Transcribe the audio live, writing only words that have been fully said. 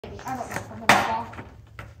I don't know if I'm gonna fall.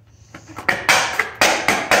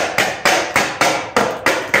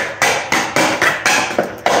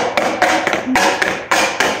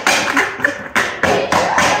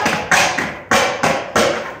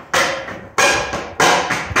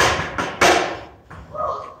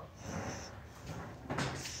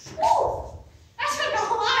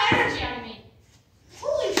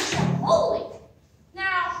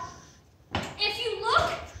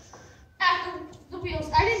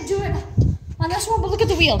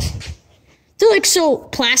 Wheels. They're like so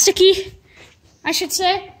plasticky, I should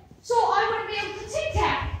say. So I wouldn't be able to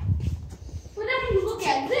tic-tac. But then when you look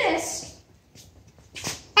at this,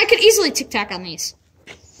 I could easily tic-tac on these.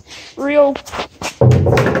 Real.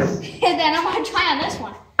 And then I'm gonna try on this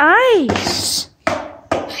one. Ice.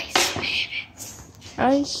 Ice, baby.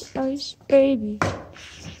 Ice, ice, baby. Okay,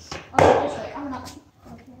 just wait. I'm gonna.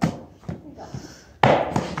 Okay. Here we go.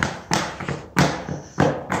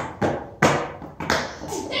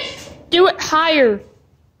 Do it higher.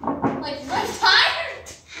 Like what's higher?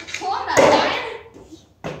 Oh, I'm not dying.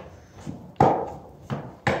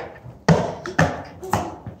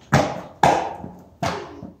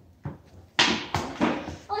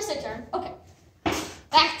 At least I turned. Okay.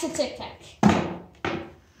 Back to TikTok.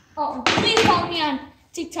 Oh, and please follow me on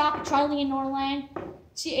TikTok, Charlie and Norland.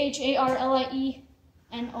 CharlieNora.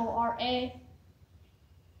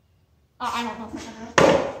 I don't know if I'm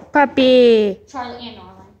gonna. Puppy. Charlie and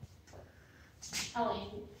Norland.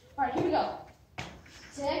 Alright, here we go.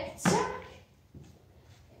 Tick tock.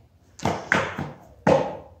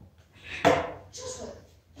 Just wait.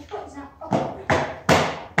 It goes now. Okay.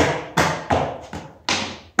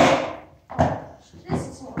 Oh, this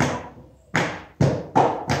is horrible.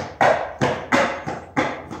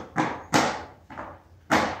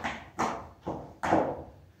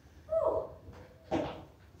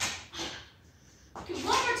 Okay,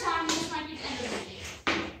 one more time. This might be the end of the video.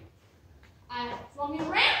 Want me to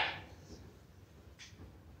ramp?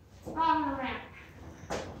 I'm gonna ramp.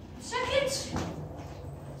 Second.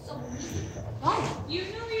 So oh. You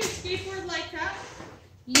know you skateboard like that?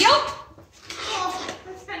 Yup. Oh,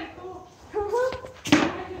 that's kind of cool. I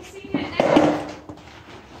haven't seen it ever.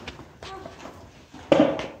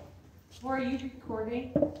 Or are you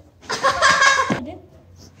recording? You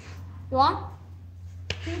want?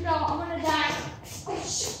 Here we go. I'm gonna die. Oh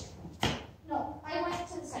shit. No, I went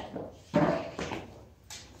to the second.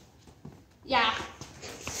 Yeah.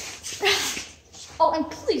 Oh, and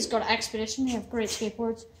please go to Expedition. They have great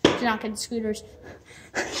skateboards. Do not get the scooters.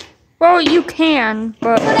 Well, you can,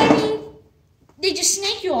 but I mean, they just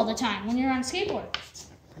snake you all the time when you're on a skateboard.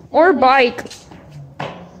 or bike.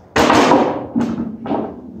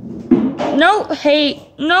 No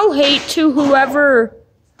hate to whoever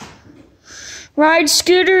rides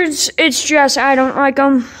scooters. It's just I don't like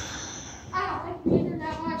them. I don't like them either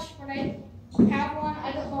that much, but I have one.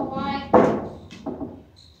 I don't know why.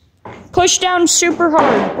 Push down super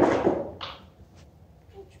hard.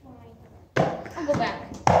 I'll go back.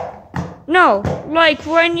 No, like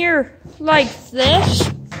when you're like this,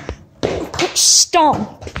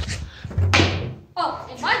 stomp. Oh,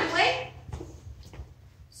 and by the way,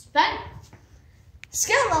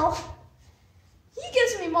 Skelo, he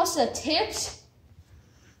gives me most of the tips,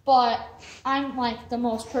 but I'm like the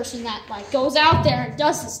most person that like goes out there and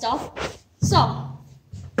does the stuff. So,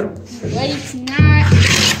 ready tonight?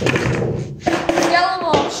 Skelo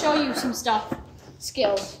will show you some stuff,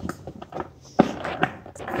 skills.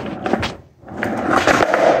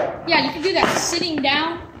 Yeah, you can do that sitting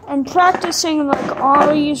down. I'm practicing like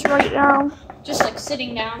ollies right now. Just like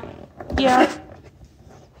sitting down. Yeah.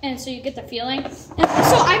 And so you get the feeling. And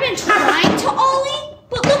so I've been trying to ollie,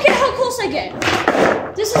 but look at how close I get.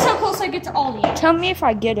 This is how close I get to ollie. Tell me if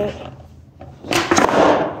I get it.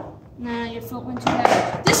 Nah, your foot went too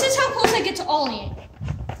bad. This is how close I get to ollie.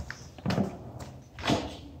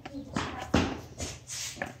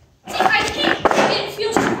 I can't. It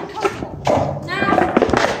feels too uncomfortable. Now,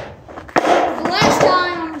 the last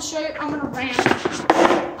time I'm gonna show you. I'm gonna ramp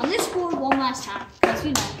on this board one last time, because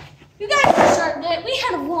you know. You guys are starting it. We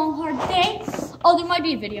had a long, hard day. Oh, there might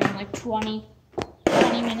be a video in like 20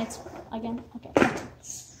 minutes again. Okay.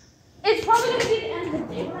 It's probably going to be the end of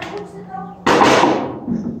the day when I post it though.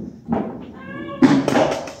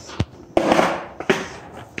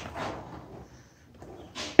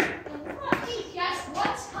 Guess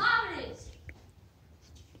what time it is?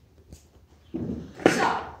 So,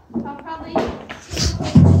 I'll probably take a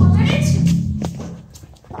couple more minutes.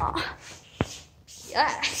 Oh. Yeah.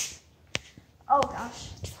 Oh gosh.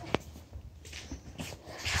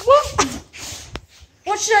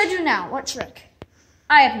 What should I do now? What trick?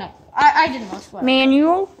 I have no. I did most of it.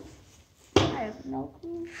 Manual? have no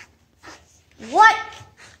clue. What?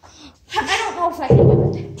 I don't know if I can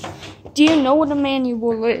do it. Do you know what a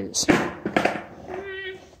manual is?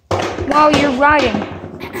 While you're riding.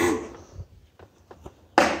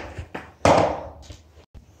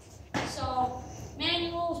 So,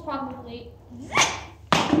 manual is probably...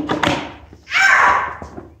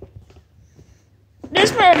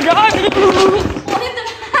 This man died. Oh, hit the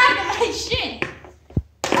back of my shin.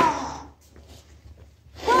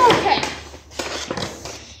 Okay.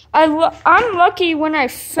 I'm lucky when I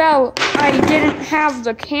fell, I didn't have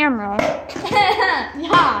the camera.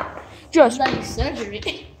 Yeah. Just Like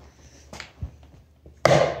surgery.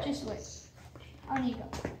 Just wait. On you go.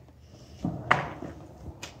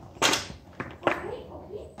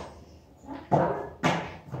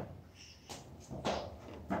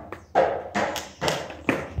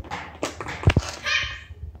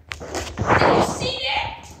 Did you see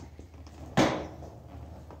that?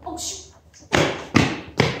 Oh shoot.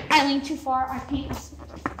 I leaned too far. I can't.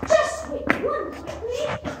 Just wait 1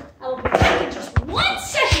 second. I will be back in just 1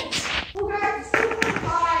 second. We're going to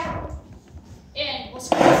 2.5 in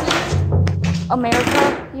Wisconsin.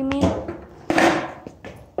 America, you mean?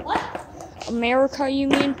 What? America, you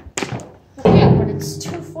mean? Yeah, but it's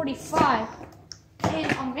 2:45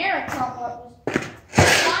 in America, but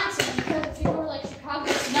Wisconsin, because if you go to like Chicago,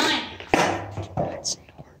 it's 9.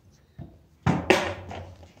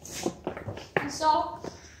 And so,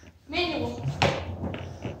 manual.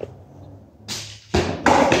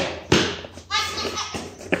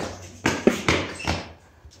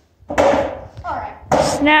 Alright.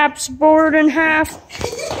 Snaps board in half.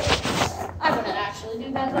 I wouldn't actually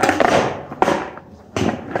do that though.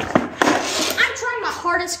 I'm trying my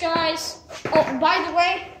hardest, guys. Oh, and by the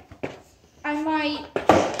way, I might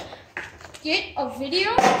get a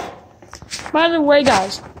video. By the way,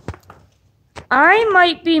 guys, I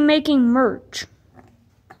might be making merch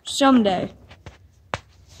someday.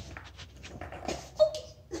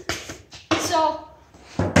 So,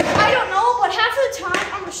 I don't know, but half of the time,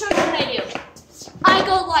 I'm going to show you what I do. I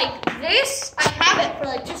go like this, I have it for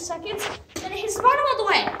like 2 seconds, and it hits the bottom of the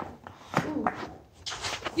way. Ooh.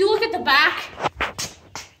 You look at the back,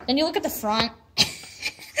 then you look at the front.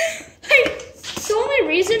 Like, the only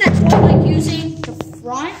reason I don't like using the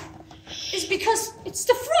front is because it's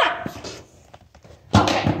the front.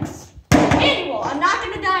 Okay. Manual, I'm not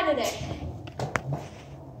going to die today.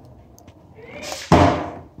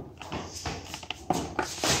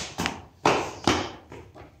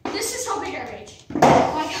 This is how big I rage.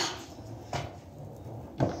 Oh my god.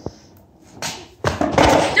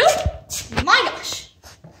 Dude, my gosh.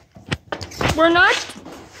 We're not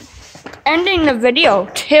ending the video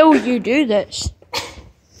till you do this.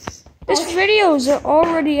 This video is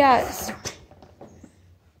already at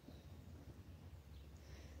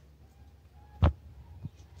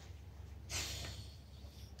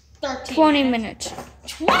 20 minutes.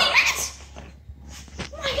 20 minutes?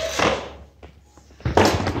 Oh my god.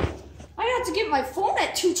 I have to get my phone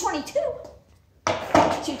at 2:22.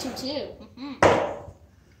 2:22.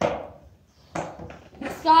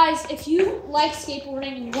 Guys, if you like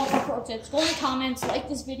skateboarding and you want more pro tips, go in the comments, like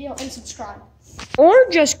this video, and subscribe. Or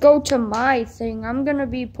just go to my thing. I'm going to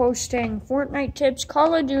be posting Fortnite tips,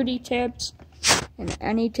 Call of Duty tips, and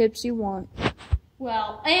any tips you want.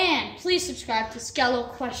 Well, and please subscribe to Skelo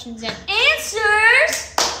Questions and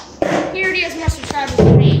Answers. He already has more subscribers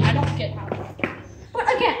than me. I don't get how. But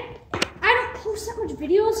again, I don't post that much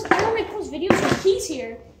videos. I only post videos when he's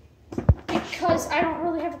here because I don't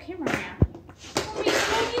really have a camera now. I'm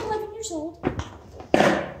only 11 years old.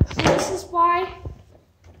 And this is why.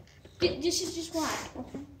 This is just why.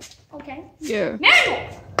 Okay? Okay? Yeah. Manual!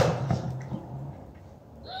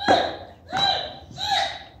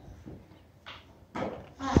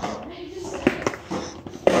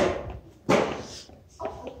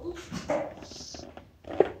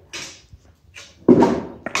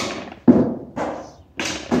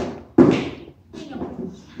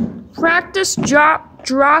 Practice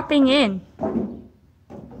dropping in.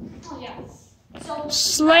 Oh, yeah. So,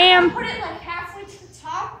 Slam. put it like halfway to the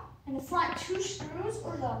top and the front 2 screws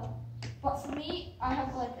or the. But for me, I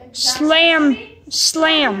have like exact Slam. speed.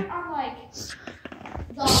 Slam. I'm like.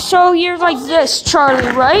 The So you're like this,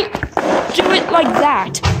 Charlie, right? Do it like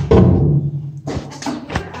that.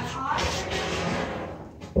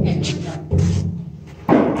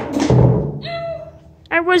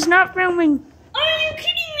 I was not filming. Are you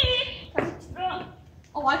kidding me?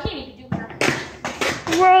 Oh, I can't even do that.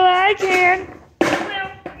 Well, I can.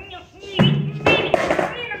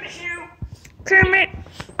 Kermit.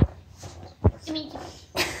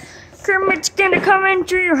 Kermit that's gonna come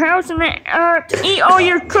into your house and eat all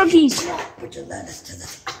your cookies. Put your lettuce to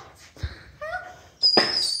the top.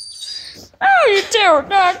 Oh, you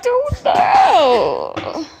pterodactyl,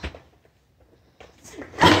 no.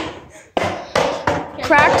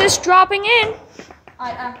 Practice dropping in.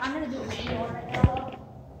 I'm gonna do a manual right now.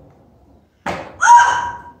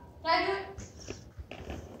 Can I do it?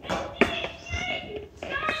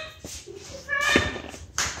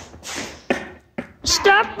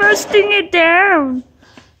 Stop busting it down.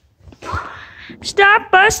 Stop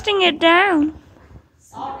busting it down.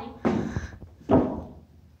 Sorry.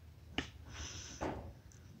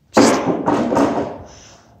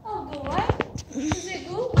 Oh, go away. Is it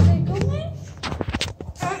good? Is it good, man?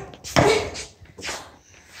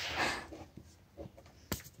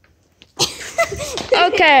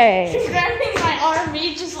 Okay. Grabbing my arm,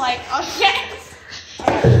 me just like, okay.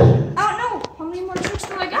 Oh no, how many more tricks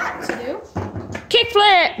do I got to do?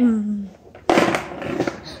 Kickflip.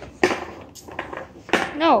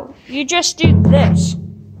 No, you just do this.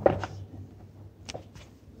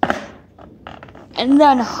 And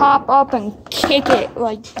then hop up and kick it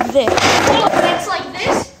like this. Oh, it's like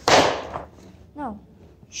this? No.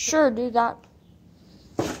 Sure, do that.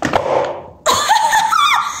 First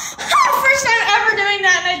time ever doing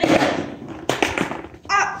that, and I did it.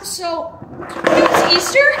 So, it was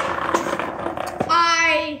Easter.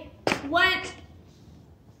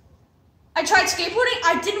 I tried skateboarding.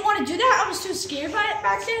 I didn't want to do that. I was too scared by it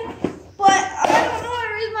back then. But I don't know. I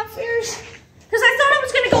raised my fears. Because I thought I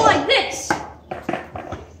was going to go like this.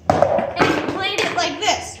 And land it like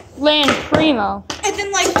this. Land primo. And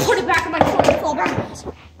then like put it back on my foot and fall backwards.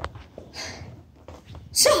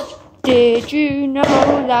 So. Did you know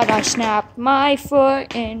that I snapped my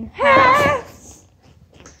foot in half?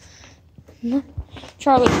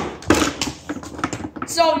 Charlie.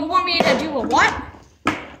 So you want me to do a what?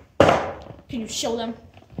 Can you show them?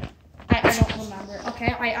 I don't remember.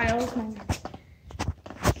 Okay, I always remember.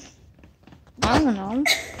 I don't know.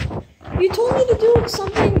 You told me to do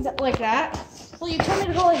something like that. Well, you told me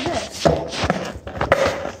to go like this.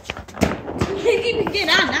 You can get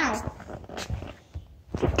on now.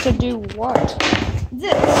 To do what?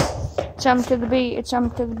 This. It's M to the beat. It's M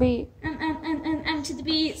to the beat. M to the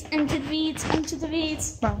beats. M to the beats. M to the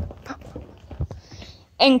beats.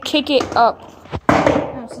 And kick it up.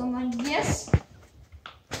 Oh, so like this.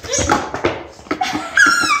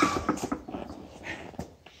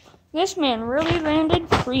 This man really landed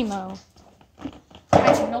primo. I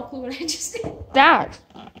have no clue what I just did. That.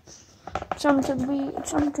 It's M to the beat.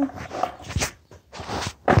 It's M to.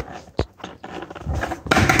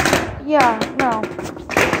 Yeah, no.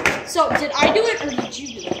 So, did I do it or did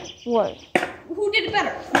you do it? What? Who did it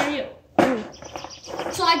better? Me or you? You.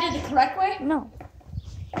 So I did the correct way? No.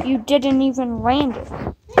 You didn't even land it.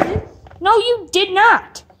 I did. No, you did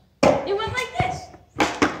not. It went like this.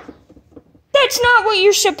 That's not what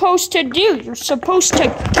you're supposed to do. You're supposed to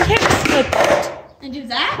kickflip it. And do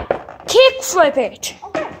that? Kickflip it.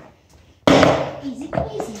 Okay. Easy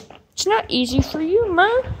peasy. It's not easy for you,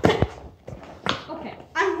 man. Okay.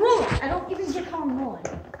 I'm rolling. I don't even get how I'm rolling.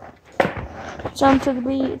 It's on to the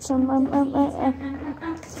beat. It's on.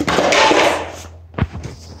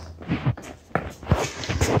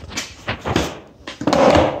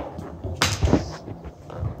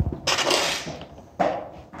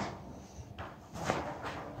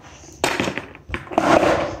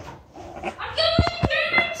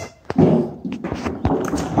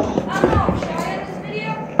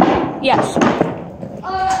 Yes. Guys,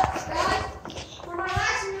 for my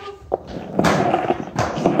last move,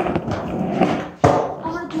 I'm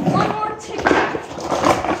gonna do one more tick back.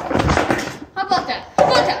 How about that? How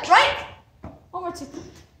about that, right? One more tick.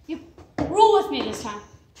 You roll with me this time.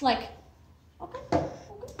 Like, okay.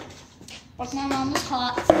 Fuck, my mom was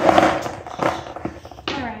hot.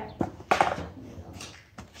 Alright.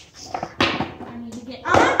 I need to get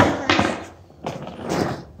on first.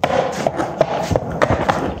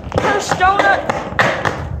 Donut.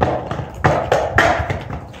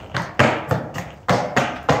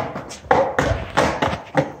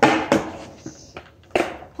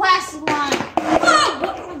 Plastic line. Oh, I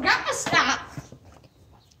forgot to stop.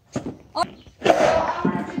 Oh. So I'm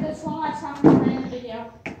gonna do this one last time in the video.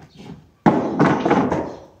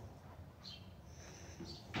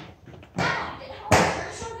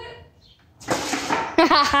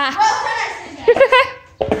 Well,